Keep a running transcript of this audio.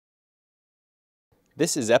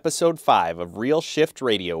This is episode 5 of Real Shift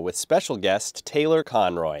Radio with special guest Taylor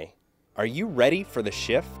Conroy. Are you ready for the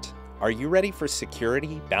shift? Are you ready for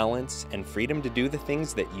security, balance, and freedom to do the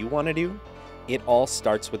things that you want to do? It all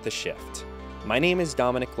starts with the shift. My name is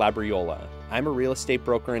Dominic Labriola. I'm a real estate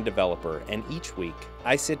broker and developer, and each week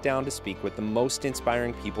I sit down to speak with the most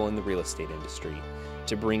inspiring people in the real estate industry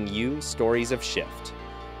to bring you stories of shift,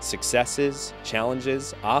 successes,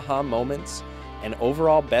 challenges, aha moments, and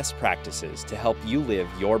overall best practices to help you live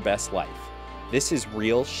your best life. This is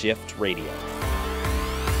Real Shift Radio.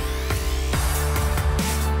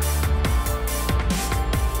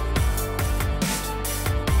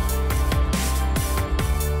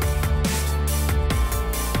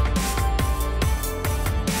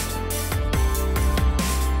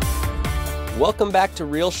 Welcome back to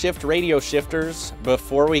Real Shift Radio, Shifters.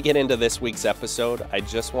 Before we get into this week's episode, I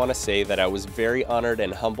just want to say that I was very honored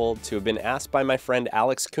and humbled to have been asked by my friend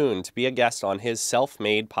Alex Kuhn to be a guest on his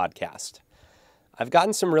Self-Made podcast. I've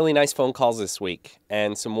gotten some really nice phone calls this week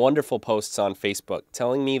and some wonderful posts on Facebook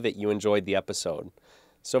telling me that you enjoyed the episode.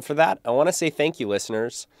 So for that, I want to say thank you,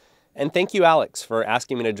 listeners, and thank you, Alex, for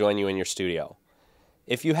asking me to join you in your studio.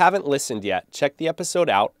 If you haven't listened yet, check the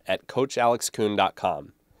episode out at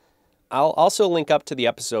coachalexkuhn.com. I'll also link up to the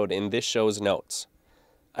episode in this show's notes.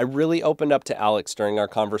 I really opened up to Alex during our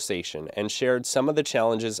conversation and shared some of the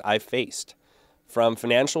challenges I've faced, from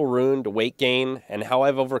financial ruin to weight gain and how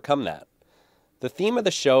I've overcome that. The theme of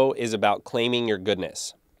the show is about claiming your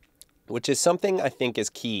goodness, which is something I think is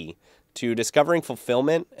key to discovering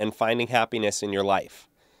fulfillment and finding happiness in your life.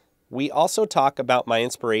 We also talk about my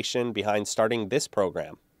inspiration behind starting this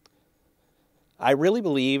program. I really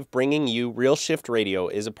believe bringing you Real Shift Radio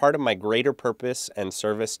is a part of my greater purpose and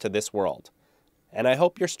service to this world, and I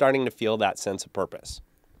hope you're starting to feel that sense of purpose.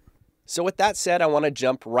 So with that said, I want to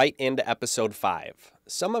jump right into episode 5.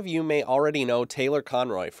 Some of you may already know Taylor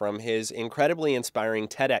Conroy from his incredibly inspiring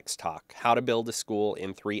TedX Talk, How to Build a School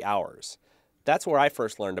in 3 Hours. That's where I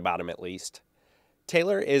first learned about him, at least.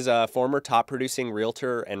 Taylor is a former top-producing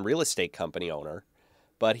realtor and real estate company owner,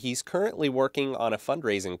 but he's currently working on a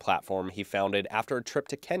fundraising platform he founded after a trip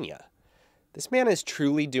to Kenya. This man is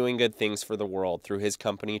truly doing good things for the world through his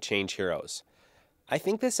company Change Heroes. I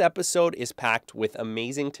think this episode is packed with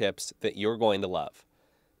amazing tips that you're going to love.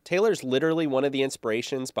 Taylor's literally one of the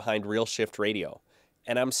inspirations behind Real Shift Radio,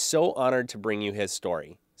 and I'm so honored to bring you his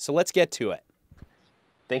story. So let's get to it.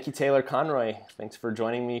 Thank you, Taylor Conroy. Thanks for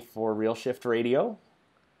joining me for Real Shift Radio.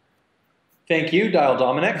 Thank you, Dial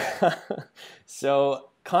Dominic. So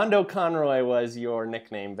Condo Conroy was your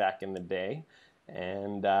nickname back in the day,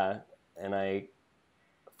 and I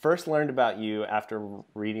first learned about you after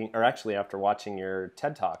watching your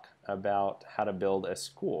TED Talk about how to build a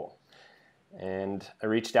school. And I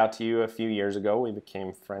reached out to you a few years ago. We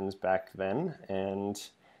became friends back then, and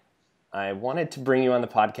I wanted to bring you on the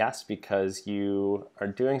podcast because you are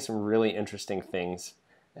doing some really interesting things,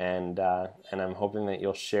 and I'm hoping that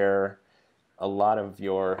you'll share a lot of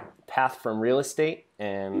your path from real estate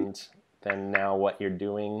and then now what you're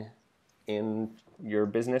doing in your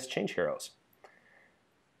business, Change Heroes.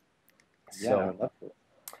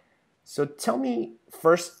 So tell me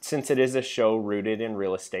first, since it is a show rooted in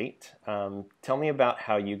real estate, tell me about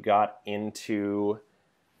how you got into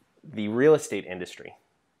the real estate industry.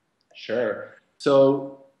 Sure.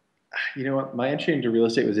 So, you know what? My entry into real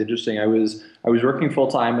estate was interesting. I was working full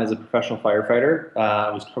time as a professional firefighter. I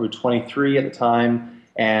was probably 23 at the time,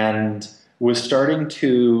 and was starting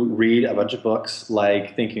to read a bunch of books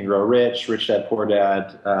like Think and Grow Rich, Rich Dad Poor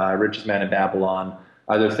Dad, Richest Man in Babylon,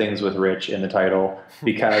 other things with rich in the title,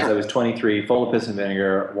 because I was 23, full of piss and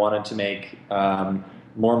vinegar, wanted to make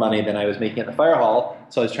more money than I was making at the fire hall.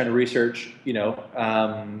 So I was trying to research,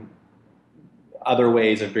 other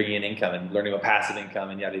ways of bringing in income and learning about passive income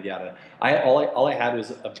and yada yada. All I had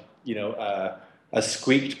was a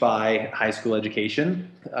squeaked by high school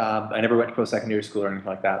education. I never went to post-secondary school or anything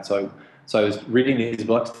like that. So I was reading these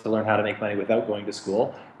books to learn how to make money without going to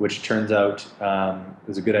school, which turns out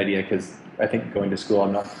was a good idea, because I think going to school,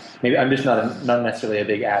 I'm just not necessarily a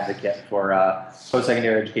big advocate for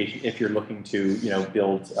post-secondary education if you're looking to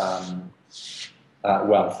build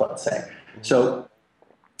wealth, let's say. So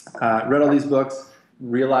read all these books. I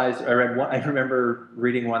remember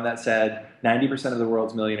reading one that said 90% of the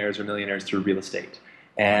world's millionaires are millionaires through real estate,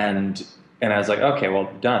 and I was like, okay,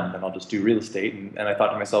 well, done. Then I'll just do real estate. And I thought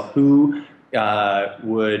to myself, who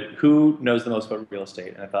knows the most about real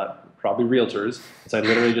estate? And I thought probably realtors. So I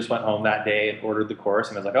literally just went home that day and ordered the course,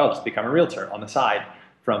 and I was like, oh, I'll just become a realtor on the side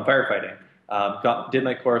from firefighting. Did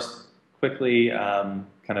my course quickly, kind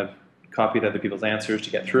of copied other people's answers to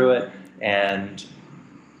get through it, and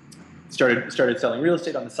started selling real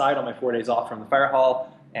estate on the side on my 4 days off from the fire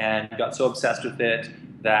hall, and got so obsessed with it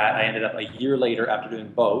that I ended up a year later, after doing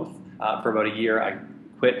both, for about a year, I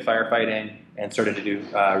quit firefighting and started to do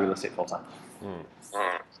real estate full time.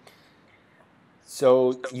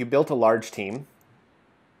 So you built a large team,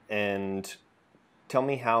 and tell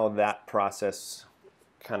me how that process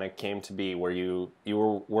kind of came to be, where you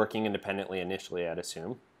were working independently initially, I'd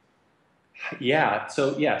assume.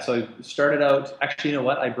 So I started out. Actually, you know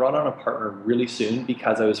what? I brought on a partner really soon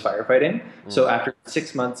because I was firefighting. So after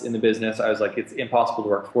 6 months in the business, I was like, it's impossible to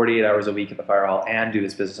work 48 hours a week at the fire hall and do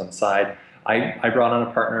this business on the side. I brought on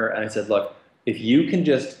a partner, and I said, look, if you can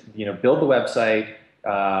just build the website,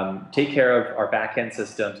 take care of our back end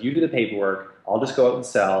systems, you do the paperwork, I'll just go out and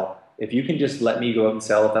sell. If you can just let me go out and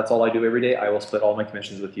sell, if that's all I do every day, I will split all my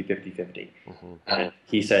commissions with you 50-50. And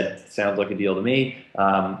he said, sounds like a deal to me.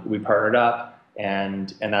 We partnered up,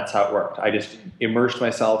 and that's how it worked. I just immersed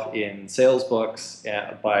myself in sales books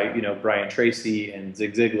by Brian Tracy and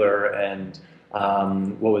Zig Ziglar and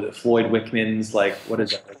what was it, Floyd Wickman's, like, what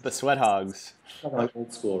is that? The Sweat Hogs. Like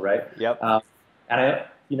old school, right? Yep. And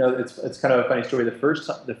it's kind of a funny story. The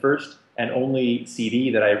first and only CD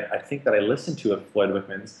that I think that I listened to of Floyd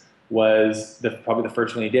Wickman's was probably the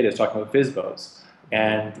first one he did. He was talking about FSBOs.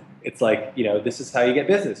 And it's like, this is how you get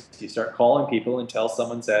business. You start calling people until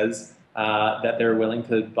someone says that they're willing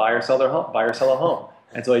to buy or sell a home.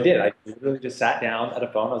 And so I did. I literally just sat down at a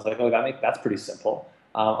phone. I was like, oh, that's pretty simple.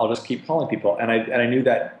 I'll just keep calling people. And I knew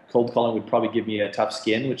that cold calling would probably give me a tough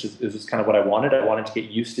skin, which is kind of what I wanted. I wanted to get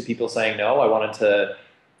used to people saying no. I wanted to,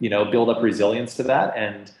 build up resilience to that.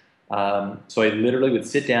 And so I literally would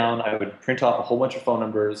sit down, I would print off a whole bunch of phone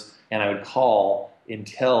numbers, and I would call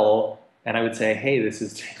and I would say, hey, this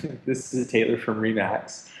is Taylor from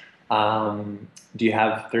Remax. Do you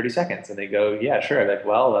have 30 seconds? And they go, yeah, sure. I'm like,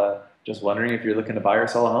 well, just wondering if you're looking to buy or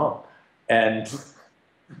sell a home. And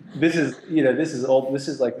this is old. This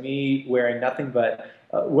is like me wearing nothing but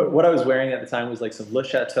what I was wearing at the time was like some Le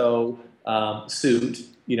Chateau suit.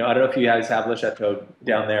 I don't know if you guys have Le Chateau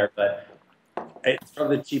down there, but it's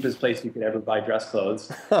probably the cheapest place you could ever buy dress clothes.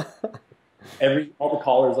 All the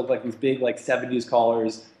collars look like these big, like 70s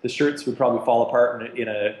collars. The shirts would probably fall apart in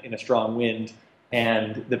a strong wind,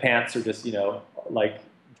 and the pants are just like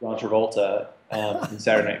John Travolta from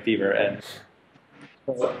Saturday Night Fever. And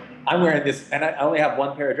so I'm wearing this, and I only have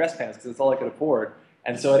one pair of dress pants because it's all I could afford.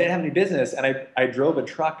 And so I didn't have any business, and I drove a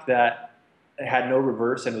truck that had no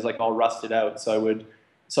reverse and was like all rusted out. So I would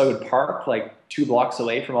park like 2 blocks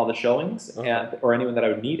away from all the showings or anyone that I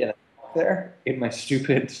would meet, and I'd walk there in my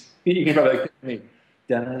stupid, you can probably like me,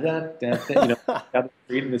 down the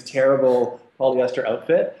street in this terrible polyester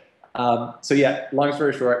outfit. So yeah, long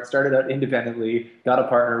story short, started out independently, got a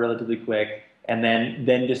partner relatively quick, and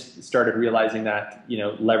then just started realizing that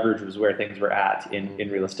leverage was where things were at in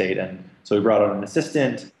real estate. And so we brought on an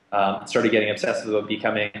assistant, started getting obsessed about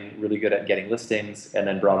becoming really good at getting listings, and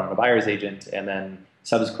then brought on a buyer's agent, and then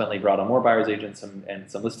subsequently brought on more buyer's agents and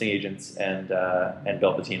some listing agents, and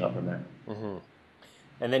built the team up from there.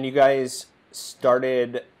 And then you guys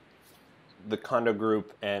started the condo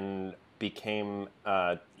group and became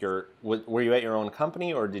were you at your own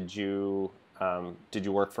company, or did you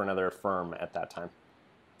work for another firm at that time?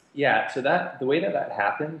 Yeah, so the way that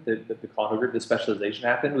happened, the condo group, the specialization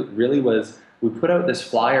happened, really was we put out this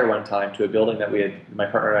flyer one time to a building that my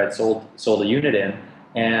partner and I had sold a unit in,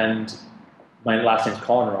 and my last name's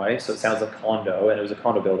Conroy, so it sounds like condo, and it was a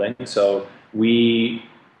condo building. So we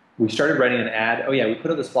started writing an ad. Oh yeah, we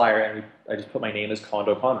put out this flyer, and I just put my name as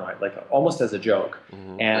Condo Conroy, like almost as a joke.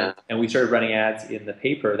 And we started running ads in the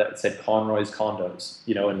paper that said Conroy's Condos,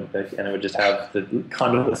 and it would just have the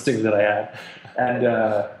condo listings that I had.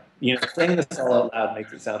 And saying this all out loud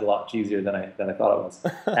makes it sound a lot cheesier than I thought it was.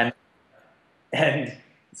 And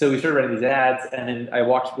so we started running these ads, and then I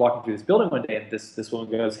walking through this building one day, and this woman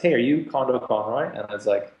goes, "Hey, are you Condo Conroy?" And I was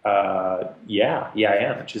like, yeah, I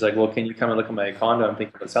am." And she's like, "Well, can you come and look at my condo? I'm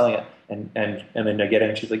thinking about selling it." And then I get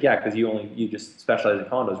in, and she's like, "Yeah, because you just specialize in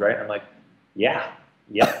condos, right?" I'm like, "Yeah."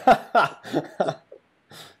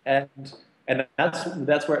 And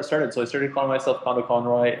that's where it started. So I started calling myself Condo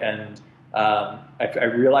Conroy, and I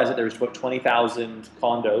realized that there was about 20,000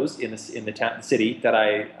 condos in the city that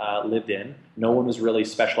I lived in. No one was really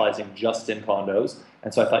specializing just in condos,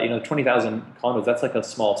 and so I thought, 20,000 condos, that's like a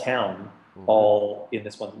small town, all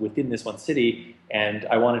within this one city. And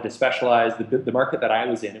I wanted to specialize. The market that I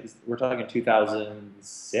was in, we're talking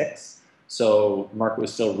 2006. So the market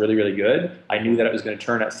was still really, really good. I knew that it was going to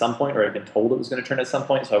turn at some point, or I'd been told it was going to turn at some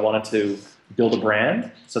point. So I wanted to build a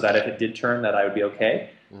brand so that if it did turn, that I would be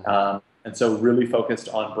okay. And so really focused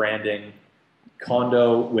on branding,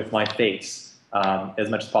 condo with my face as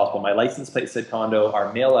much as possible. My license plate said condo.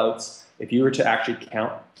 Our mail outs, if you were to actually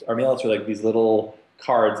count, our mail outs are like these little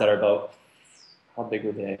cards that are about, how big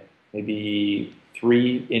were they? Maybe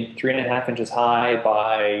 3.5 inches high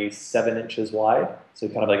by 7 inches wide. So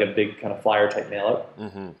kind of like a big kind of flyer type mail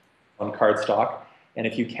out on cardstock. And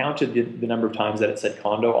if you counted the number of times that it said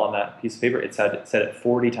condo on that piece of paper, it said it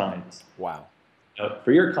 40 times. Wow.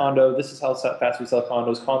 For your condo, this is how fast we sell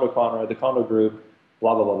condos, Condo Conroy, the condo group,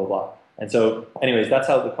 blah, blah, blah, blah, blah. And so anyways, that's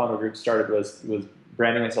how the condo group started, was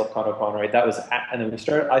branding myself Condo Conroy. That was, and then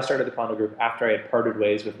I started the condo group after I had parted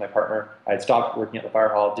ways with my partner. I had stopped working at the fire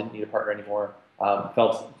hall, didn't need a partner anymore.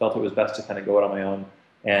 Felt it was best to kind of go out on my own,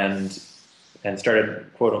 and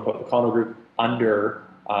started, quote unquote, the condo group under,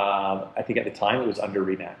 I think at the time it was under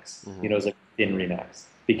Remax. It was like in Remax,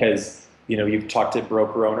 because, you've talked to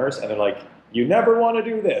broker owners and they're like, you never want to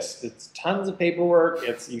do this. It's tons of paperwork.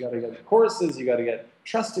 You got to get courses, you got to get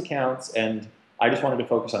trust accounts. And I just wanted to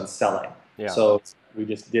focus on selling. Yeah. So we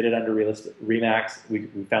just did it under Remax. We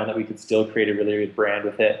found that we could still create a really good brand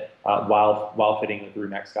with it while fitting with the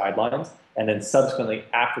Remax guidelines. And then subsequently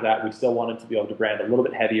after that, we still wanted to be able to brand a little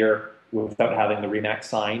bit heavier without having the Remax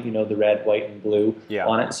sign, the red, white, and blue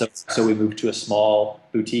on it. So we moved to a small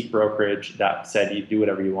boutique brokerage that said, you do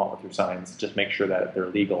whatever you want with your signs, just make sure that they're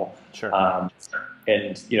legal. Sure.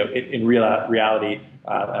 And in reality,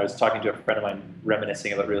 I was talking to a friend of mine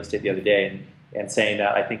reminiscing about real estate the other day, and saying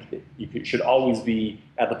that I think that you should always be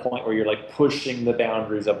at the point where you're like pushing the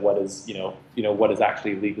boundaries of what is, what is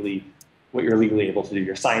actually what you're legally able to do.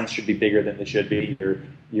 Your signs should be bigger than they should be.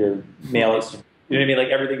 Your mail is, you know what I mean? Like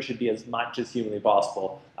everything should be as much as humanly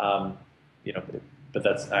possible. But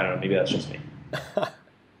that's, I don't know, maybe that's just me.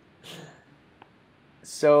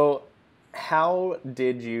 So how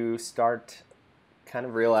did you start kind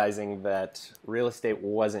of realizing that real estate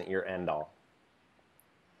wasn't your end all?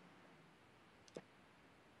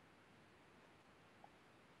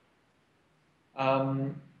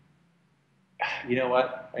 You know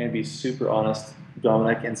what? I'm gonna be super honest,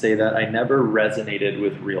 Dominic, and say that I never resonated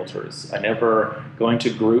with realtors. I never going to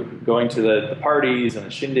the parties and the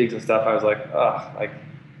shindigs and stuff. I was like, ugh, like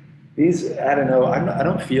these. I don't know. I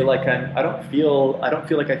don't feel like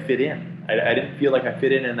I fit in. I didn't feel like I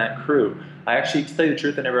fit in that crew. I actually, to tell you the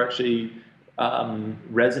truth, I never actually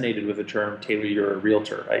resonated with the term "Taylor, you're a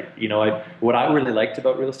realtor." What I really liked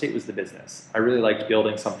about real estate was the business. I really liked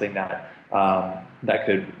building something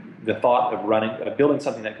the thought of building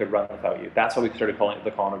something that could run without you. That's why we started calling it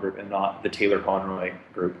the Condo Group and not the Taylor Conroy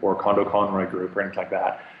Group or Condo Conroy Group or anything like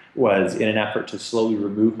that. Was in an effort to slowly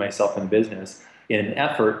remove myself from business, in an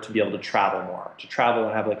effort to be able to travel more,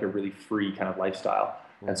 and have like a really free kind of lifestyle.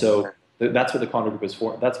 And so that's what the Condo Group was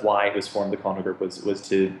for. That's why it was formed. The Condo Group was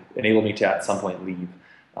to enable me to at some point leave,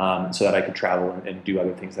 so that I could travel and do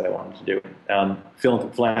other things that I wanted to do.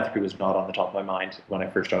 Philanthropy was not on the top of my mind when I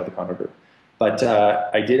first started the Condo Group. But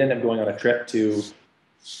I did end up going on a trip to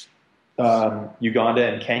Uganda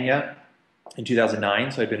and Kenya in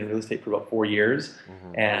 2009. So I'd been in real estate for about 4 years.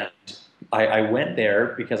 And I went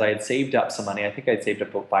there because I had saved up some money. I think I'd saved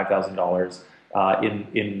up about $5,000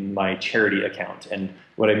 in my charity account. And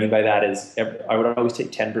what I mean by that is I would always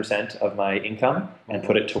take 10% of my income and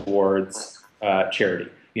put it towards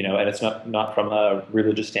charity. And it's not from a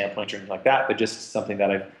religious standpoint or anything like that, but just something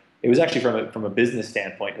that it was actually from a business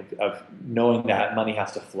standpoint of knowing that money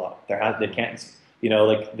has to flow. They can't,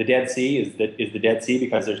 like the Dead Sea is the Dead Sea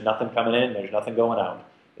because there's nothing coming in, there's nothing going out.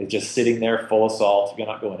 It's just sitting there full of salt. You're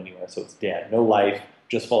not going anywhere, so it's dead. No life,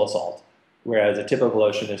 just full of salt. Whereas a typical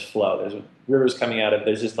ocean, there's flow. There's rivers coming out of.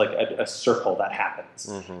 There's just like a circle that happens.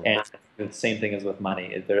 And the same thing is with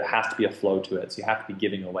money. There has to be a flow to it. So you have to be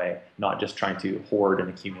giving away, not just trying to hoard and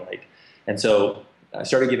accumulate. And so I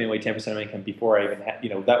started giving away 10% of my income before I even had,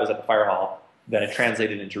 that was at the fire hall. Then it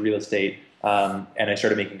translated into real estate. And I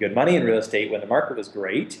started making good money in real estate when the market was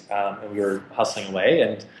great. And we were hustling away.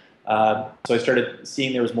 And so I started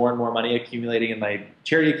seeing there was more and more money accumulating in my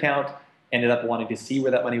charity account. Ended up wanting to see where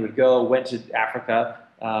that money would go. Went to Africa,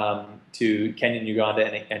 to Kenya and Uganda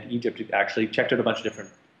and Egypt. Actually checked out a bunch of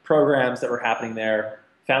different programs that were happening there.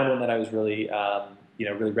 Found one that I was really,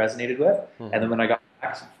 really resonated with. And then when I got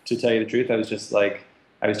back, to tell you the truth, I was just like,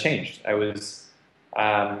 I was changed.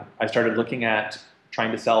 I started looking at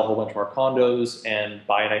trying to sell a whole bunch more condos and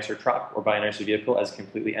buy a nicer truck or buy a nicer vehicle as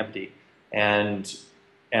completely empty. And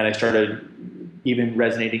I started even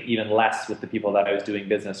resonating even less with the people that I was doing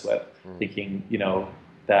business with, thinking,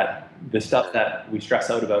 that the stuff that we stress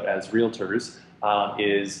out about as realtors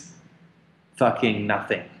is fucking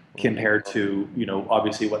nothing compared to,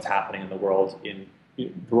 obviously what's happening in the world in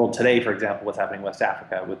the world today, for example, what's happening in West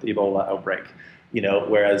Africa with the Ebola outbreak.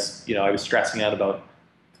 Whereas I was stressing out about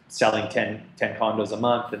selling 10 condos a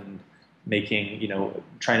month and making,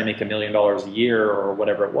 trying to make $1 million a year or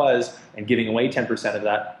whatever it was, and giving away 10% of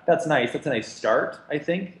that. That's nice. That's a nice start, I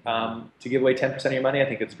think. To give away 10% of your money, I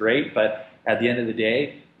think it's great. But at the end of the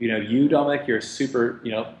day, Dominic, you're a super,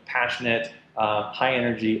 passionate, high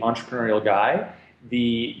energy, entrepreneurial guy.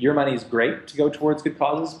 Your money is great to go towards good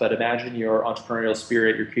causes, but imagine your entrepreneurial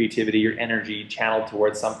spirit, your creativity, your energy channeled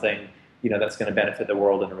towards something that's going to benefit the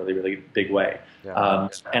world in a really, really big way. Yeah.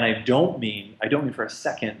 And I don't mean for a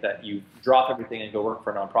second that you drop everything and go work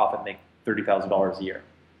for a nonprofit and make $30,000 a year.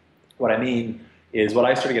 What I mean is, what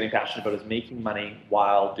I started getting passionate about is making money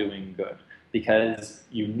while doing good, because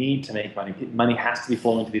you need to make money. Money has to be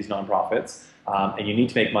flowing to these nonprofits, and you need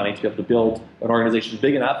to make money to be able to build an organization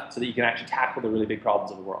big enough so that you can actually tackle the really big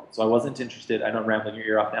problems of the world. So I wasn't interested, I know I'm rambling your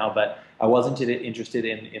ear off now, but I wasn't interested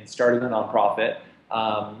in starting a nonprofit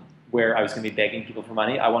where I was going to be begging people for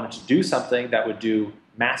money. I wanted to do something that would do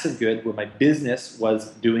massive good, where my business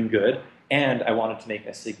was doing good, and I wanted to make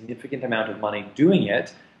a significant amount of money doing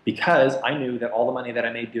it, because I knew that all the money that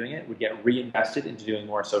I made doing it would get reinvested into doing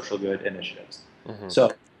more social good initiatives. Mm-hmm.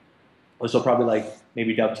 So probably like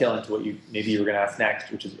maybe dovetail into what you were going to ask next,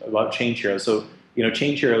 which is about Change Heroes. So,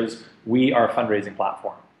 Change Heroes, we are a fundraising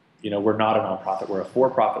platform. We're not a nonprofit. We're a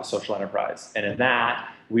for-profit social enterprise. And in that,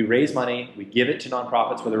 we raise money, we give it to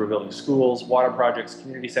nonprofits, whether we're building schools, water projects,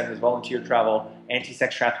 community centers, volunteer travel,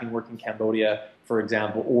 anti-sex trafficking work in Cambodia, for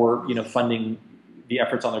example, or funding the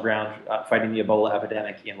efforts on the ground fighting the Ebola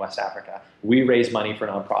epidemic in West Africa. We raise money for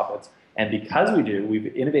nonprofits. And because we do,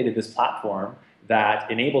 we've innovated this platform that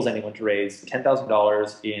enables anyone to raise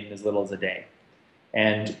 $10,000 in as little as a day.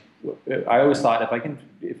 And I always thought,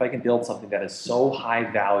 if I can build something that is so high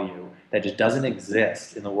value that just doesn't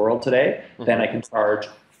exist in the world today, mm-hmm. then I can charge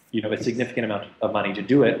a significant amount of money to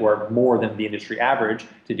do it, or more than the industry average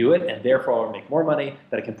to do it, and therefore I'll make more money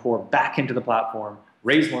that I can pour back into the platform,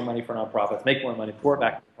 raise more money for nonprofits, make more money, pour it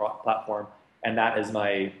back into the platform, and that is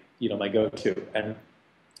my my go-to. And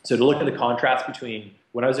so to look at the contrast between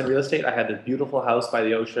when I was in real estate, I had this beautiful house by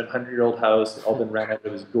the ocean, 100-year-old house, all been renovated.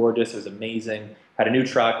 It was gorgeous. It was amazing. Had a new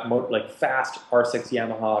truck, like fast R6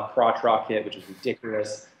 Yamaha crotch rocket, which was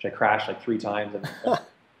ridiculous, which I crashed like 3 times, and I'm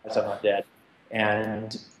not dead.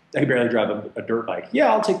 And I could barely drive a dirt bike.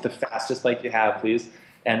 Yeah, I'll take the fastest bike you have, please.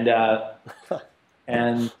 And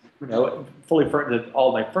fully furnished.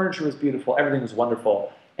 All my furniture was beautiful. Everything was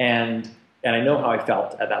wonderful. And I know how I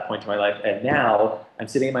felt at that point in my life. And now I'm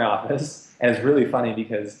sitting in my office, and it's really funny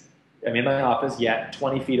because I'm in my office, yet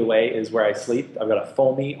 20 feet away is where I sleep. I've got a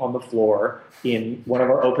foamy on the floor in one of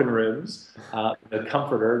our open rooms, the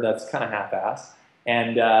comforter that's kind of half-assed,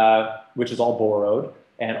 and which is all borrowed.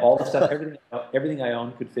 And all the stuff, everything I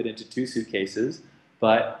own could fit into 2 suitcases,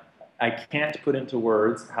 but I can't put into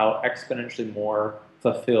words how exponentially more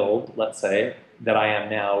fulfilled, let's say, that I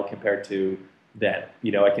am now compared to then.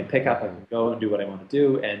 I can pick up, I can go and do what I want to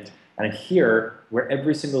do, and I'm here where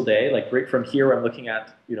every single day, like right from here, I'm looking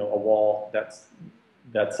at a wall that's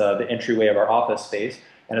the entryway of our office space,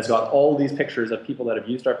 and it's got all these pictures of people that have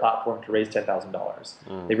used our platform to raise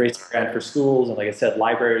 $10,000. They raised a grant for schools, and like I said,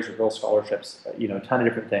 libraries or girls scholarships, a ton of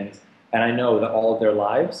different things. And I know that all of their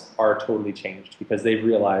lives are totally changed because they've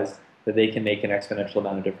realized that they can make an exponential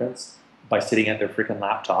amount of difference by sitting at their freaking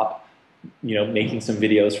laptop, making some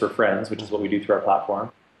videos for friends, which is what we do through our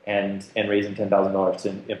platform, and raising $10,000 to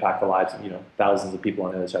impact the lives of thousands of people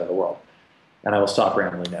on the other side of the world. And I will stop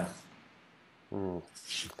rambling now.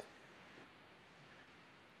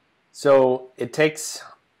 So it takes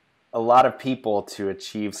a lot of people to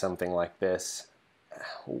achieve something like this.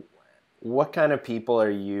 What kind of people are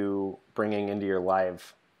you bringing into your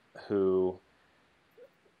life who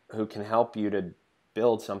can help you to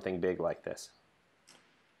build something big like this?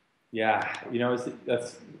 Yeah,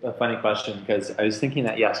 that's a funny question, because I was thinking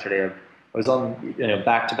that yesterday. I was on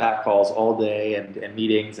back-to-back calls all day and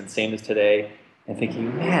meetings, and same as today, and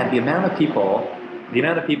thinking, man, the amount of people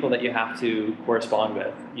that you have to correspond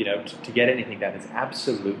with, to get anything done is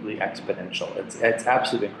absolutely exponential. It's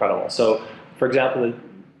absolutely incredible. So, for example,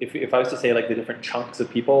 if I was to say like the different chunks of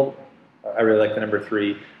people, I really like the number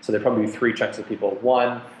 3. So there probably be 3 chunks of people.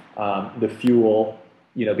 One, the fuel,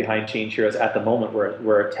 behind Change Heroes. At the moment,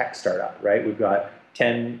 we're a tech startup, right? We've got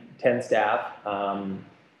 10 staff, and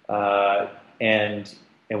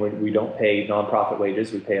we don't pay nonprofit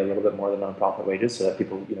wages. We pay a little bit more than nonprofit wages so that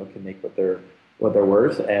people can make what they're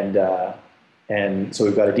worth, and so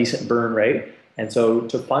we've got a decent burn rate. And so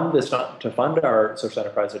to fund our social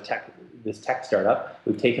enterprise, this tech startup,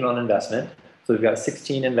 we've taken on investment. So we've got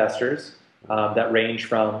 16 investors that range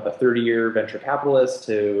from a 30-year venture capitalist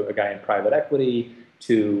to a guy in private equity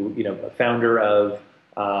to a founder of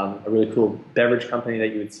a really cool beverage company that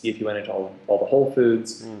you would see if you went into all the Whole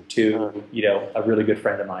Foods to a really good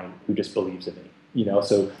friend of mine who just believes in me.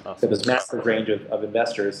 So Awesome. this massive range of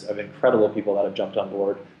investors, of incredible people that have jumped on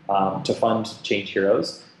board to fund Change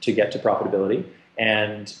Heroes to get to profitability,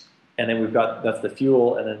 and then we've got that's the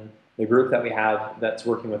fuel, and then the group that we have that's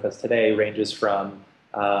working with us today ranges from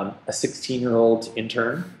a 16-year-old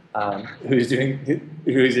intern who's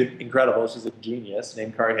incredible. She's a genius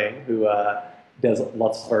named Karhing who does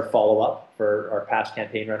lots of our follow-up for our past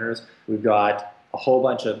campaign runners. We've got a whole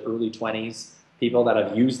bunch of early 20s people that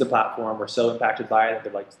have used the platform, were so impacted by it that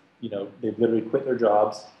they're like, they've literally quit their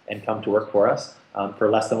jobs and come to work for us for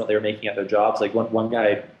less than what they were making at their jobs. Like one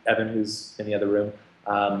guy, Evan, who's in the other room,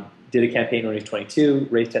 did a campaign when he was 22,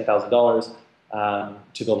 raised $10,000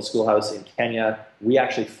 to build a schoolhouse in Kenya. We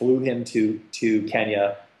actually flew him to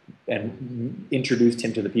Kenya and introduced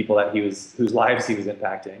him to the people that whose lives he was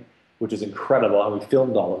impacting, which is incredible. And we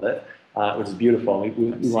filmed all of it, which is beautiful.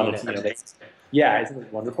 We wanted to, yeah, isn't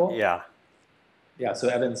it wonderful? Yeah. Yeah, so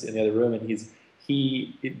Evan's in the other room, and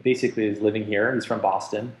he basically is living here. He's from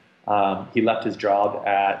Boston. He left his job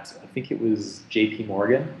at, I think it was JP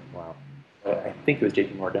Morgan. Wow. I think it was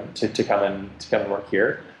JP Morgan to come and work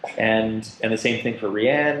here. And the same thing for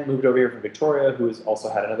Rianne, moved over here from Victoria, who has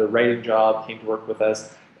also had another writing job, came to work with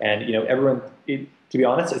us. And everyone, to be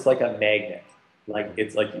honest, it's like a magnet. Like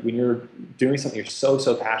it's like when you're doing something you're so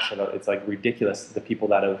passionate about, it's like ridiculous the people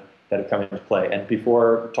that have come into play. And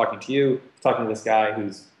before talking to you, talking to this guy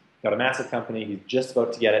who's got a massive company, he's just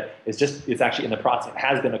about to get it. It's actually in the process. It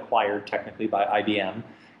has been acquired technically by IBM,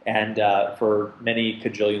 and for many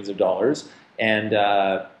cajillions of dollars.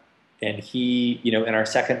 And he, in our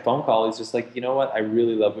second phone call, he's just like, you know what? I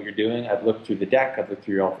really love what you're doing. I've looked through the deck. I've looked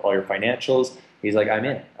through all your financials. He's like, I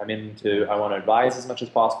want to advise as much as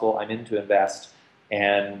possible. I'm in to invest.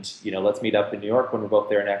 And, let's meet up in New York when we're both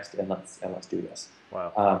there next, and let's do this.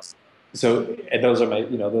 Wow. So and those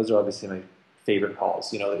are obviously my favorite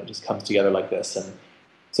calls, it just comes together like this. And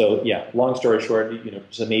so, yeah, long story short,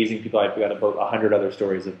 just amazing people. I've got about 100 other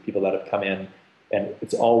stories of people that have come in, and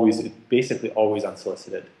it's basically always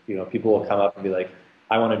unsolicited. People will come up and be like,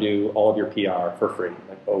 I want to do all of your PR for free. I'm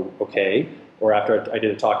like, oh, okay. Or after I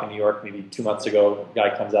did a talk in New York maybe 2 months ago, a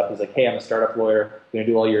guy comes up and he's like, hey, I'm a startup lawyer. I'm going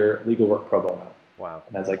to do all your legal work pro bono. Wow.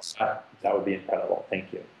 And I was like, that would be incredible.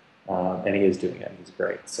 Thank you. And he is doing it. He's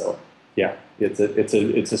great. So yeah, it's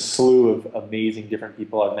a slew of amazing different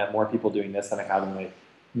people. I've met more people doing this than I have in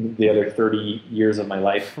the other 30 years of my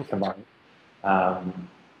life combined.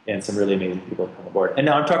 And some really amazing people have come aboard. And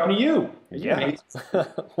now I'm talking to you. Yeah.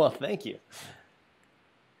 Well, thank you.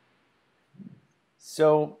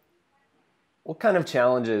 So what kind of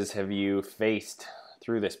challenges have you faced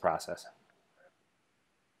through this process?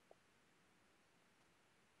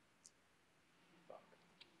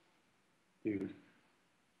 Dude,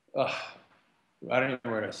 I don't even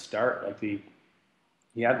know where to start. Like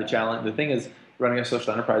you have the challenge. The thing is, running a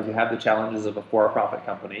social enterprise, you have the challenges of a for-profit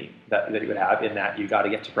company that you would have, in that you got to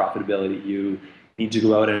get to profitability. You need to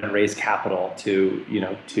go out and raise capital to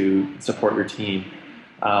support your team.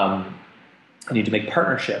 You need to make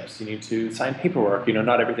partnerships. You need to sign paperwork.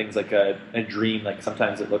 Not everything's like a dream. Like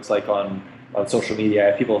sometimes it looks like on social media. I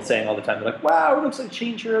have people saying all the time, they're like, wow, it looks like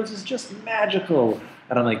Change Heroes is just magical.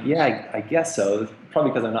 And I'm like, yeah, I guess so. It's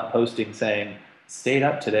probably because I'm not posting saying, stayed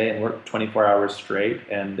up today and worked 24 hours straight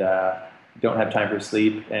and don't have time for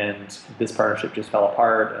sleep, and this partnership just fell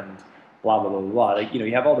apart, and blah, blah, blah, blah. Like,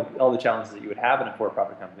 you have all the challenges that you would have in a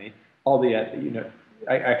for-profit company.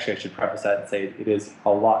 I should preface that and say it is a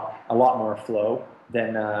lot more flow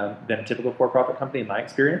than a typical for-profit company in my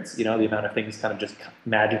experience. The amount of things kind of just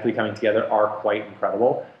magically coming together are quite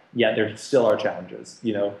incredible. Yet there still are challenges.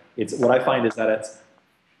 It's what I find is that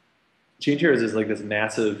Change Heroes is like this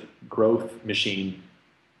massive growth machine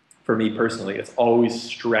for me personally. It's always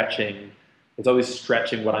stretching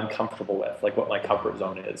what I'm comfortable with, like what my comfort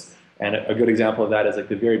zone is. And a good example of that is like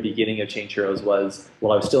the very beginning of Change Heroes was,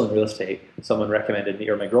 while I was still in real estate, someone recommended me,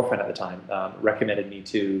 or my girlfriend at the time, recommended me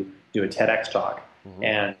to do a TedX Talk. Mm-hmm.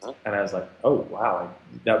 And I was like, oh, wow,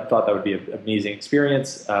 I thought that would be an amazing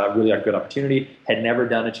experience, really a good opportunity. Had never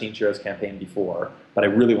done a Change Heroes campaign before, but I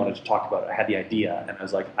really wanted to talk about it. I had the idea, and I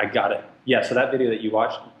was like, I got it. Yeah, so that video that you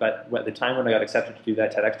watched, but at the time when I got accepted to do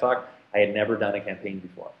that TEDx Talk, I had never done a campaign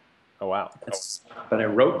before. Oh, wow. But I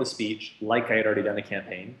wrote the speech like I had already done a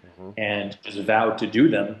campaign, and just vowed to do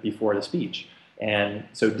them before the speech. And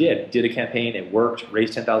so did a campaign. It worked,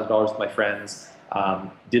 raised $10,000 with my friends,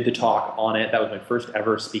 did the talk on it. That was my first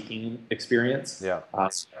ever speaking experience. Yeah.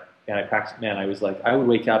 and I practiced, man, I was like, I would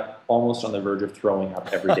wake up almost on the verge of throwing up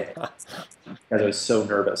every day because I was so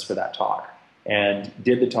nervous for that talk. And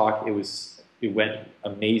did the talk, it went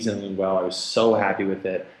amazingly well. I was so happy with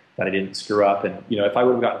it that I didn't screw up. And, you know, if I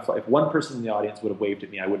would have gotten, if one person in the audience would have waved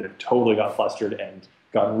at me, I would have totally got flustered and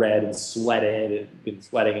gotten red and sweated and been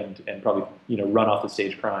sweating and probably, you know, run off the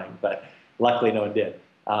stage crying. But luckily no one did.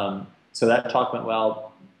 So that talk went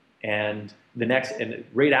well. And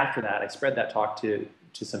right after that, I spread that talk to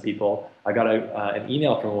some people. I got an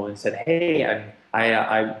email from a woman and said, "Hey,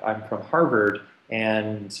 I'm from Harvard,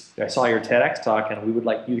 and I saw your TEDx talk, and we would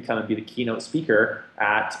like you to come and be the keynote speaker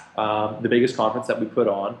at the biggest conference that we put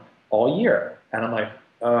on all year." And I'm like,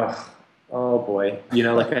 oh boy, you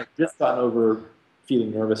know, like I just gotten over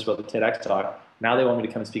feeling nervous about the TEDx talk. Now they want me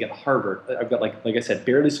to come and speak at Harvard. I've got like I said,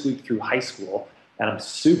 barely squeaked through high school. And I'm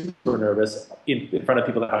super nervous in front of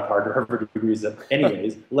people that have Harvard degrees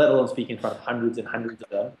anyways, let alone speak in front of hundreds and hundreds of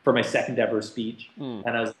them for my second ever speech.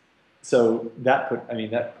 And so that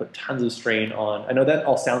put tons of strain on. I know that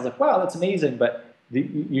all sounds like, wow, that's amazing, but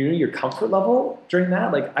you know, your comfort level during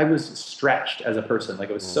that, like I was stretched as a person.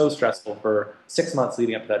 Like it was so stressful for 6 months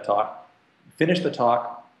leading up to that talk. Finished the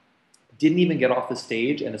talk, didn't even get off the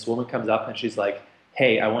stage, and this woman comes up and she's like,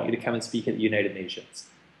 "Hey, I want you to come and speak at the United Nations."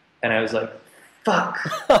 And I was like, fuck.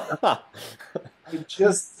 I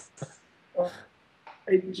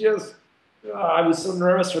was so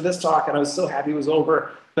nervous for this talk and I was so happy it was over.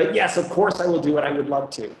 But yes, of course I will do it. I would love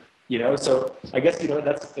to, you know? So I guess, you know,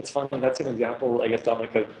 it's fun. That's an example, I guess,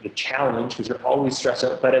 Dominic, of the challenge, because you're always stressed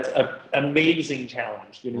out, but it's an amazing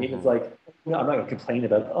challenge. You know what I mean? It's like, you know, I'm not going to complain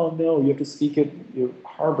about, oh no, you have to speak at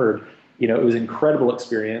Harvard. You know, it was an incredible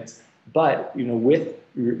experience, but, you know, with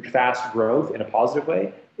fast growth in a positive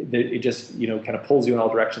way, it just, you know, kind of pulls you in all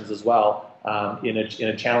directions as well, in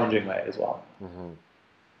a challenging way as well.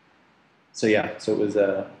 So yeah, so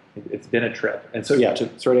it's been a trip. And so yeah, to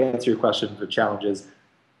sort of answer your question for challenges,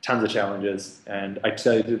 tons of challenges. And I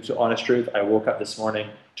tell you the honest truth, I woke up this morning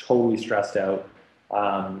totally stressed out.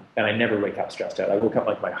 And I never wake up stressed out. I woke up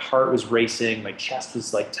like my heart was racing, my chest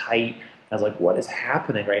was like tight. I was like, what is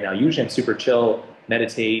happening right now? Usually I'm super chill,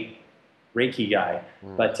 meditate, Reiki guy.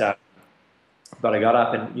 But I got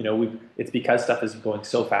up and, you know, it's because stuff is going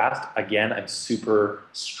so fast. Again, I'm super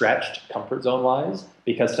stretched comfort zone wise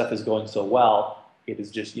because stuff is going so well. It is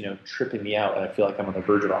just, you know, tripping me out and I feel like I'm on the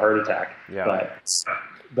verge of a heart attack. Yeah.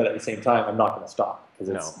 But at the same time, I'm not going to stop because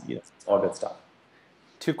you know, it's all good stuff.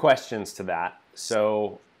 2 questions to that.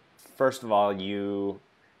 So first of all, you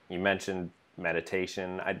mentioned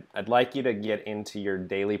meditation. I'd like you to get into your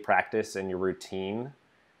daily practice and your routine.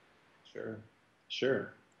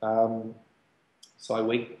 Sure.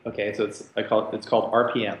 So it's called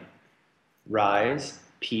RPM, rise,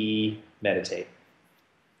 pee, meditate.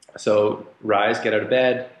 So rise, get out of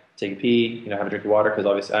bed, take a pee, you know, have a drink of water, because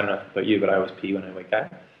obviously, I don't know about you, but I always pee when I wake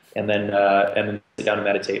up, and then sit down and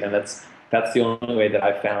meditate. And that's the only way that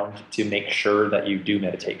I've found to make sure that you do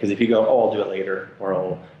meditate. Because if you go, oh, I'll do it later, or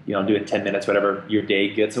I'll do it in 10 minutes, whatever, your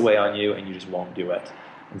day gets away on you and you just won't do it.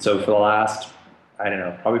 And so for the last,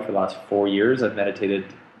 probably for the last 4 years, I've meditated,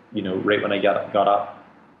 you know, right when I got up.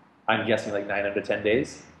 I'm guessing like 9 out of 10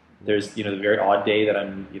 days. There's, you know, the very odd day that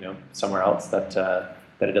I'm, you know, somewhere else that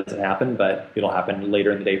it doesn't happen, but it'll happen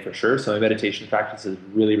later in the day for sure. So my meditation practice is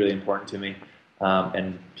really, really important to me.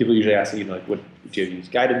 And people usually ask me, you know, like, what do you use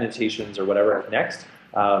guided meditations or whatever next?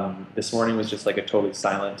 This morning was just like a totally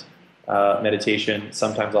silent meditation.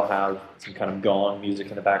 Sometimes I'll have some kind of gong music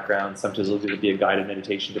in the background. Sometimes it'll be a guided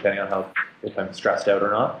meditation, depending on if I'm stressed out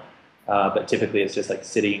or not. But typically it's just like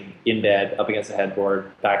sitting in bed, up against the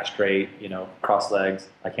headboard, back straight, you know, cross legs.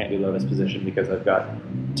 I can't do lotus position because I've got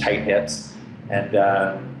tight hips. And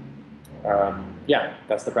yeah,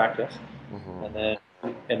 that's the practice. And then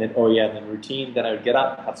routine. Then I would get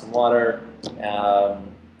up, have some water.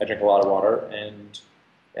 I drink a lot of water,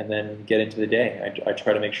 and then get into the day. I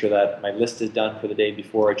try to make sure that my list is done for the day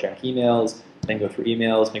before I check emails. Then go through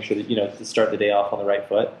emails, make sure that, you know, to start the day off on the right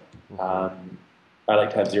foot. I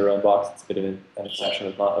like to have zero inbox. It's a bit of an obsession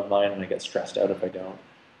of mine, and I get stressed out if I don't.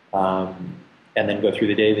 And then go through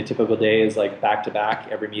the day. The typical day is like back to back.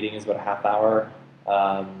 Every meeting is about a half hour.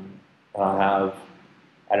 I'll have,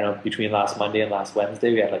 I don't know, between last Monday and last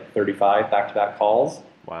Wednesday, we had like 35 back-to-back calls.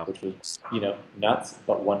 Wow. Which was, you know, nuts,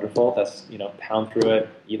 but wonderful. That's, you know, pound through it,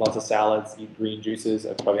 eat lots of salads, eat green juices.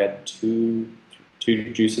 I've probably had two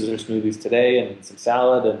juices or smoothies today and some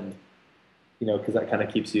salad, and, you know, because that kind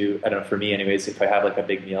of keeps you, I don't know, for me anyways, if I have like a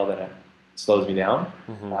big meal, then it slows me down.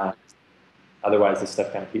 Otherwise, this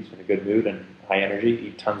stuff kind of keeps me in a good mood and high energy.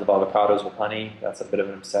 Eat tons of avocados with honey. That's a bit of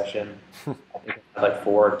an obsession. I think I had like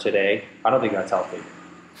 4 today. I don't think that's healthy.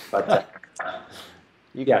 But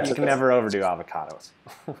You yeah, so can never overdo avocados.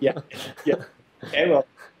 yeah, yeah. Okay, well,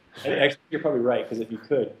 actually, you're probably right, because if you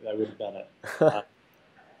could, I would have done it.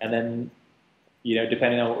 And then,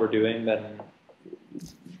 depending on what we're doing, then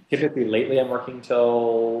typically lately I'm working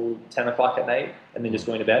till 10 o'clock at night and then just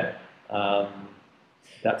going to bed.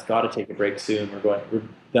 That's got to take a break soon.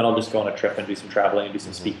 Then I'll just go on a trip and do some traveling and do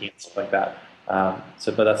some speaking and stuff like that. But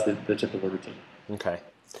that's the typical routine. Okay.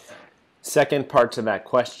 Second part to that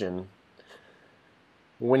question,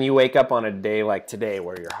 when you wake up on a day like today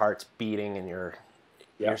where your heart's beating and you're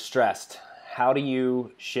stressed, how do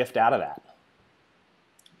you shift out of that?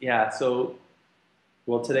 Yeah, so,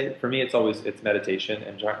 well, today, for me, it's meditation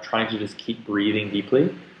and trying to just keep breathing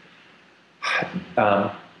deeply.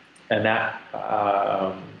 And that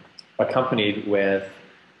accompanied with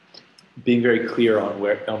being very clear on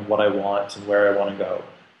what I want and where I want to go,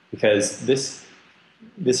 because this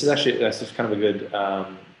is actually, that's just kind of a good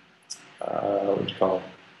what do you call it?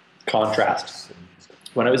 Contrast.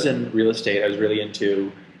 When I was in real estate, I was really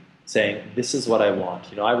into saying, this is what I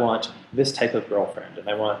want. I want this type of girlfriend, and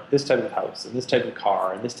I want this type of house, and this type of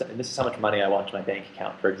car, and this is how much money I want in my bank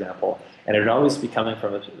account, for example. And it would always be coming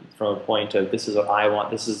from a point of, this is what I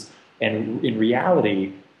want. And in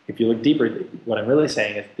reality, if you look deeper, what I'm really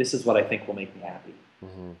saying is, this is what I think will make me happy.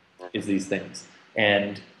 Is these things.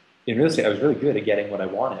 And in real estate, I was really good at getting what I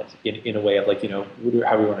wanted in a way of, like, how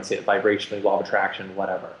we want to say it, vibrationally, law of attraction,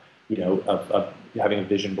 whatever. Of having a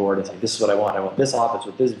vision board and saying, this is what I want. I want this office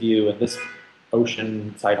with this view and this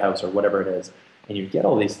ocean side house or whatever it is. And you get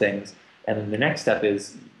all these things. And then the next step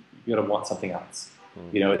is, you got to want something else.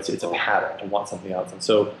 It's a pattern to want something else. And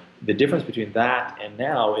so the difference between that and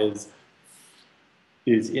now is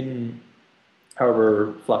in,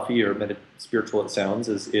 however fluffy or spiritual it sounds,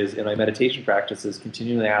 is in my meditation practice is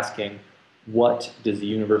continually asking, what does the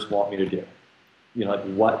universe want me to do?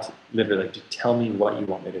 To tell me what you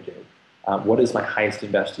want me to do. What is my highest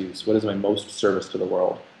and best use? What is my most service to the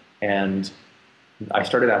world? And I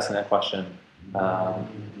started asking that question at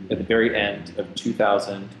the very end of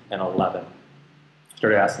 2011. I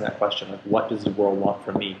started asking that question, like, what does the world want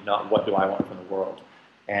from me? Not what do I want from the world?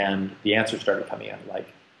 And the answers started coming in, like,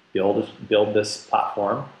 build this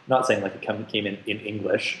platform. Not saying like it came in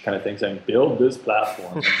English kind of thing, saying build this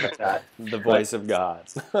platform. Like that. The voice of God.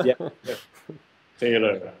 Yeah.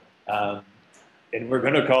 Taylor. And we're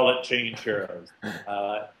going to call it Change Heroes.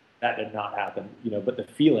 That did not happen, but the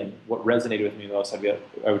feeling, what resonated with me most, I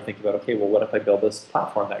would think about, okay, well, what if I build this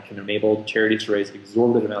platform that can enable charities to raise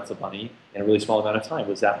exorbitant amounts of money in a really small amount of time?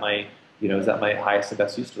 Is that my highest and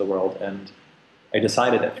best use to the world? And I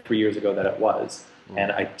decided that 3 years ago that it was.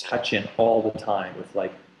 And I touch in all the time with,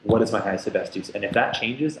 like, what is my highest and best use? And if that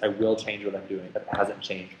changes, I will change what I'm doing, but it hasn't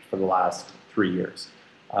changed for the last 3 years.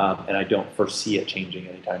 And I don't foresee it changing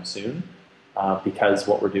anytime soon, because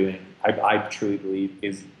what we're doing, I truly believe,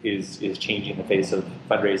 is changing the face of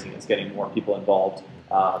fundraising. It's getting more people involved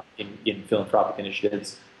in philanthropic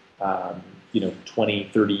initiatives, 20,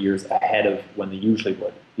 30 years ahead of when they usually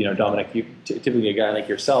would. Dominic, typically a guy like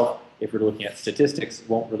yourself, if we're looking at statistics,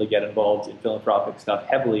 won't really get involved in philanthropic stuff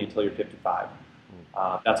heavily until you're 55.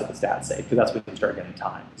 That's what the stats say, because that's when you start getting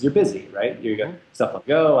time. Because you're busy, right? You got stuff on the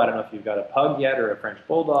go. I don't know if you've got a pug yet or a French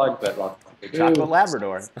bulldog, but lots of people chocolate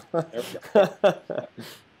Labrador. There we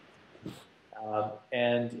go.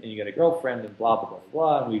 And you got a girlfriend and blah, blah, blah,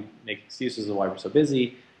 blah. And we make excuses of why we're so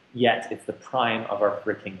busy. Yet it's the prime of our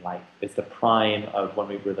freaking life. It's the prime of when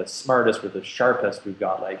we're the smartest, we're the sharpest. We've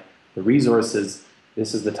got, like, the resources.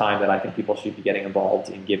 This is the time that I think people should be getting involved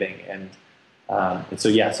in giving. And so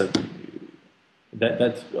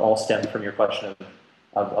that's all stemmed from your question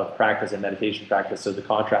of practice and meditation practice. So the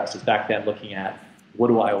contrast is back then looking at, what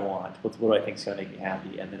do I want? What do I think is going to make me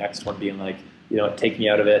happy? And the next one being like, take me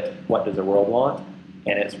out of it. What does the world want?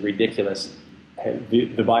 And it's ridiculous. The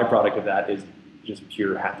byproduct of that is just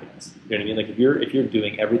pure happiness. You know what I mean? Like, if you're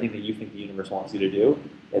doing everything that you think the universe wants you to do,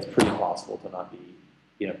 it's pretty impossible to not be,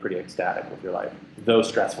 pretty ecstatic with your life. Though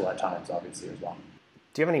stressful at times, obviously, as well.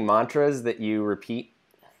 Do you have any mantras that you repeat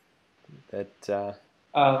that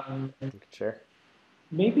you could share?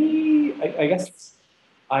 Maybe, I guess,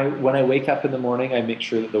 when I wake up in the morning, I make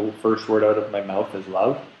sure that the first word out of my mouth is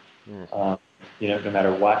love. No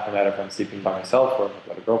matter what, no matter if I'm sleeping by myself or if I've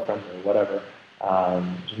got a girlfriend or whatever,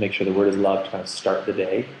 just make sure the word is love to kind of start the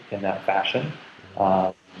day in that fashion.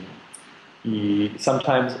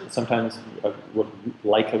 Sometimes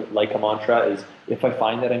like a mantra is, if I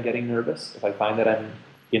find that I'm getting nervous, if I find that I'm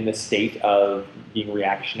in the state of being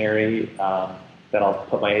reactionary, then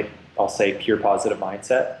I'll say pure positive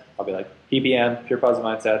mindset. I'll be like, PPM, pure positive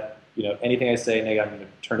mindset. Anything I say negative, I'm going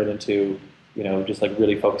to turn it into just like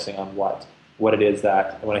really focusing on what it is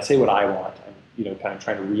that, and when I say what I want, I'm, kind of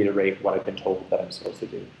trying to reiterate what I've been told that I'm supposed to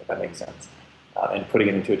do, if that makes sense, and putting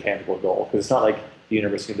it into a tangible goal. Because it's not like the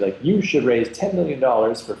universe is going to be like, you should raise $10 million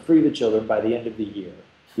for Free the Children by the end of the year.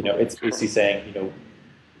 It's basically saying,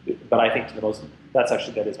 but I think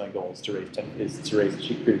that is my goal, is to raise Free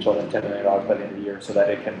the Children $10 million by the end of the year, so that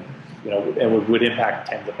it can, it would impact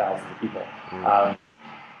tens of thousands of people.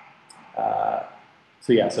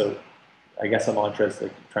 So I guess a mantra is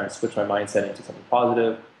like trying to switch my mindset into something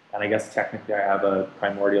positive. And I guess technically I have a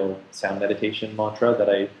primordial sound meditation mantra that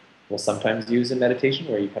I will sometimes use in meditation,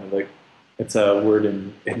 where you kind of like, it's a word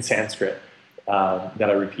in Sanskrit that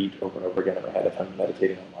I repeat over and over again in my head if I'm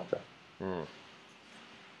meditating on a mantra. Mm.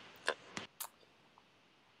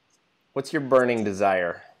 What's your burning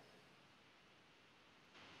desire?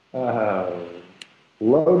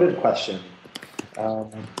 Loaded question.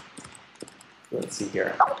 Let's see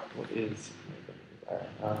here. What is my burning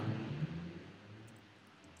desire?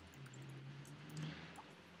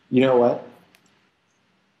 You know what?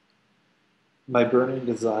 My burning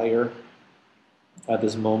desire at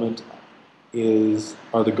this moment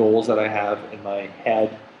are the goals that I have in my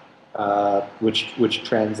head, which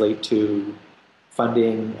translate to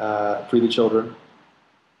funding Free the Children,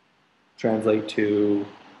 translate to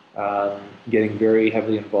getting very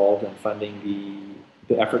heavily involved in funding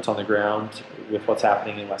the efforts on the ground with what's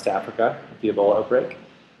happening in West Africa with the Ebola outbreak,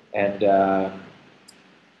 and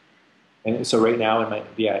so right now in my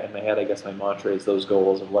head, I guess my mantra is those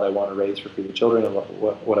goals of what I want to raise for Free the Children and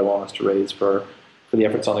what I want us to raise for the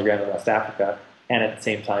efforts on the ground in West Africa. And at the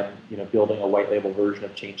same time, building a white label version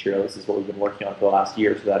of Change Heroes is what we've been working on for the last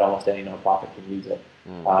year, so that almost any nonprofit can use it.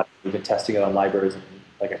 We've been testing it on libraries and,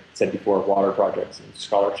 like I said before, water projects and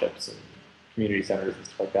scholarships and community centers and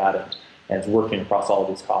stuff like that, and it's working across all of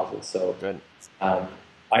these causes. So good. I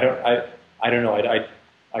don't know.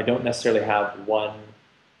 I don't necessarily have one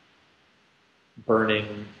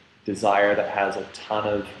burning desire that has a ton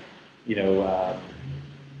of, a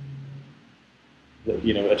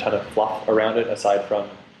ton of fluff around it, aside from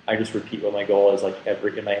I just repeat what my goal is, like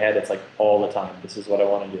in my head. It's like all the time, this is what I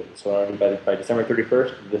want to do. So I want to do by December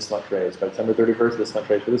 31st, this much raised. By December 31st, this much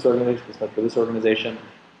raised for this organization, this much for this organization,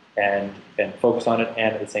 and focus on it.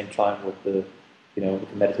 And at the same time with the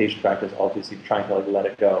meditation practice, obviously trying to like let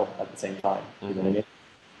it go at the same time. You know what I mean?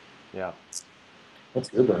 Yeah.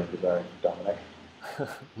 What's your burning desire, Dominic?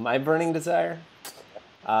 My burning desire?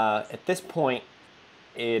 At this point,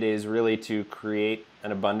 it is really to create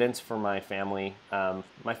an abundance for my family.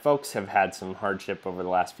 My folks have had some hardship over the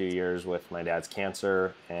last few years with my dad's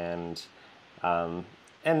cancer and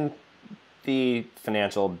the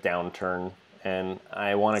financial downturn. And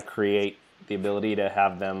I want to create the ability to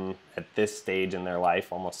have them at this stage in their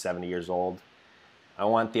life, almost 70 years old. I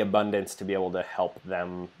want the abundance to be able to help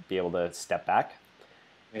them be able to step back.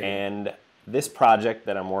 Maybe. And this project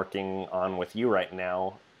that I'm working on with you right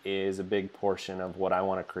now is a big portion of what I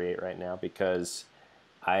want to create right now, because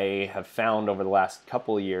I have found over the last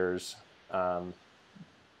couple of years,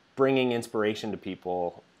 bringing inspiration to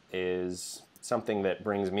people is something that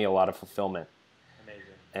brings me a lot of fulfillment. Amazing.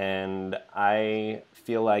 And I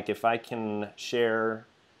feel like if I can share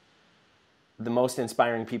the most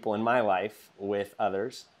inspiring people in my life with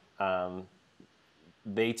others,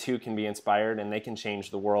 they too can be inspired, and they can change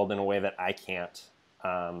the world in a way that I can't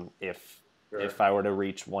if I were to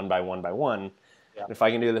reach one by one. Yeah. If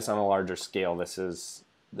I can do this on a larger scale, this is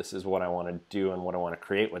what I want to do and what I want to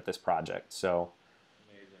create with this project. So,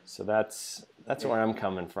 amazing. So that's where I'm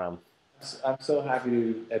coming from. I'm so happy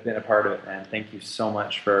to have been a part of it, man. Thank you so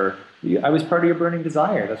much I was part of your burning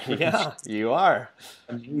desire. That's yeah, you are.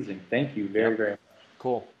 Amazing. Thank you very, very much.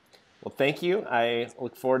 Cool. Well, thank you. I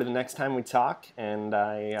look forward to the next time we talk, and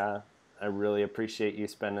I really appreciate you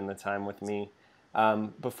spending the time with me.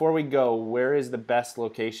 Before we go, where is the best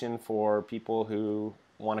location for people who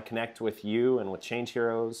want to connect with you and with Change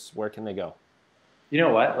Heroes? Where can they go? You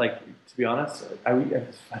know what? Like, to be honest,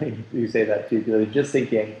 it's funny you say that too, because I was just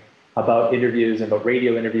thinking about interviews and about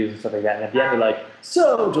radio interviews and stuff like that. And at the end, they're like,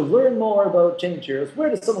 so to learn more about Change Heroes, where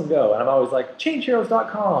does someone go? And I'm always like,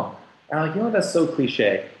 changeheroes.com. And I'm like, you know what? That's so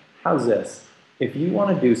cliche. How's this? If you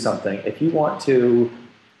want to do something, if you want to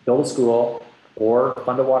build a school or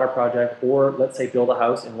fund a water project, or let's say build a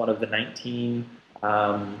house in one of the 19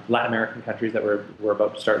 Latin American countries that we're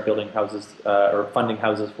about to start building houses or funding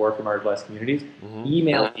houses for marginalized communities,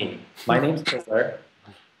 email me. My name's Taylor,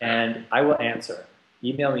 and I will answer.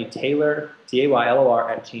 Email me, Taylor, Taylor,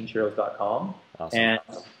 at changeheroes.com. Awesome.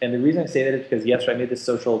 And the reason I say that is because yesterday I made this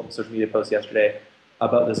social media post yesterday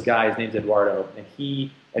about this guy. His name's Eduardo, and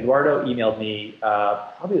Eduardo emailed me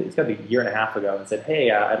probably it's got to be a year and a half ago and said,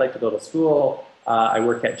 hey, I'd like to go to school. I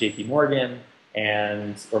work at JP Morgan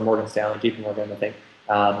or Morgan Stanley, JP Morgan, I think,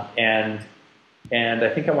 and I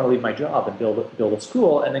think I want to leave my job and build a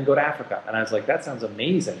school and then go to Africa. And I was like, that sounds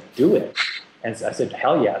amazing. Do it. And so I said,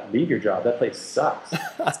 hell yeah, leave your job. That place sucks.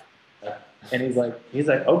 And he's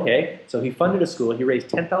like, okay. So he funded a school. He raised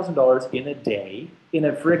 $10,000 in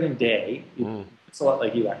a friggin' day. It's a lot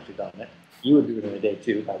like you actually done it. You would do it in a day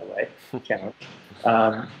too, by the way.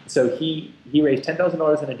 Challenge. So he raised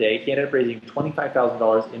 $10,000 in a day. He ended up raising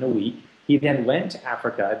 $25,000 in a week. He then went to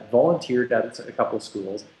Africa, volunteered at a couple of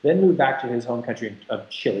schools, then moved back to his home country of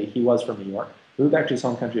Chile. He was from New York. Moved back to his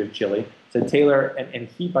home country of Chile. Said Taylor, and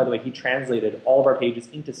he, by the way, he translated all of our pages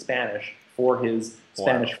into Spanish for his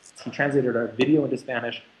Spanish. He translated our video into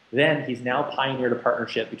Spanish. Then he's now pioneered a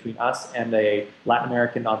partnership between us and a Latin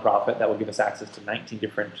American nonprofit that will give us access to 19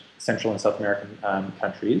 different Central and South American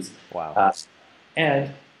countries. Wow.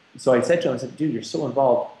 And so I said to him, I said, dude, you're so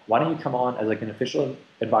involved. Why don't you come on as like an official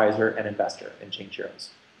advisor and investor in Change Heroes?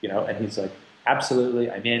 You know, and he's like, absolutely,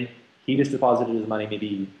 I'm in. He just deposited his money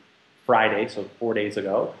maybe Friday, so 4 days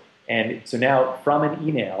ago. And so now from an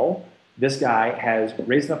email, this guy has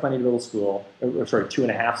raised enough money to build a school, or sorry,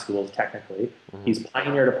 2.5 schools technically. He's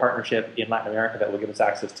pioneered a partnership in Latin America that will give us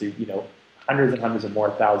access to, you know, hundreds and hundreds of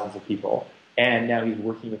more thousands of people. And now he's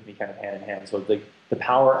working with me kind of hand in hand. So like the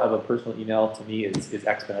power of a personal email to me is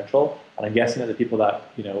exponential. And I'm guessing that the people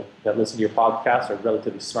that, you know, that listen to your podcast are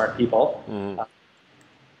relatively smart people.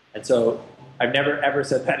 And so I've never ever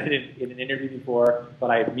said that in an interview before,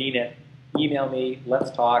 but I mean it. Email me, let's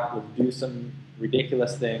talk, let's do some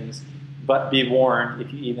ridiculous things. But be warned,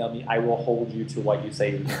 if you email me, I will hold you to what you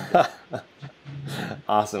say.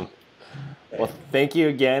 Awesome. Well, thank you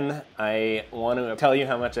again. I want to tell you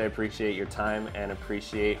how much I appreciate your time and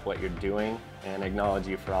appreciate what you're doing and acknowledge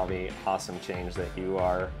you for all the awesome change that you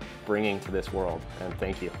are bringing to this world. And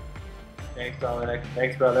thank you. Thanks, Dominic.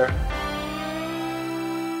 Thanks, brother.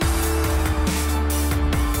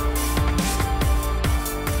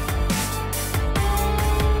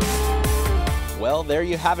 Well, there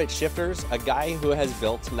you have it, shifters. A guy who has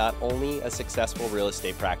built not only a successful real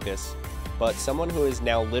estate practice, but someone who is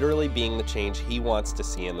now literally being the change he wants to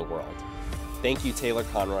see in the world. Thank you, Taylor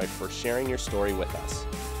Conroy, for sharing your story with us.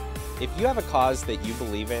 If you have a cause that you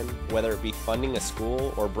believe in, whether it be funding a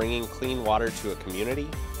school or bringing clean water to a community,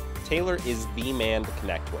 Taylor is the man to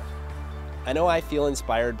connect with. I know I feel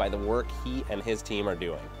inspired by the work he and his team are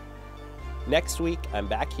doing. Next week, I'm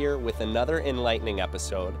back here with another enlightening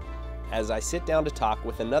episode as I sit down to talk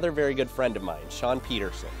with another very good friend of mine, Sean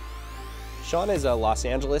Peterson. Sean is a Los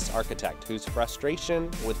Angeles architect whose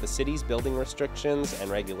frustration with the city's building restrictions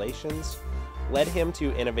and regulations led him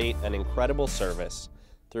to innovate an incredible service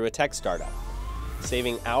through a tech startup,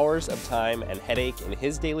 saving hours of time and headache in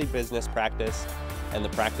his daily business practice and the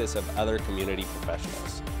practice of other community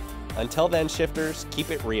professionals. Until then, shifters, keep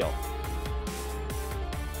it real.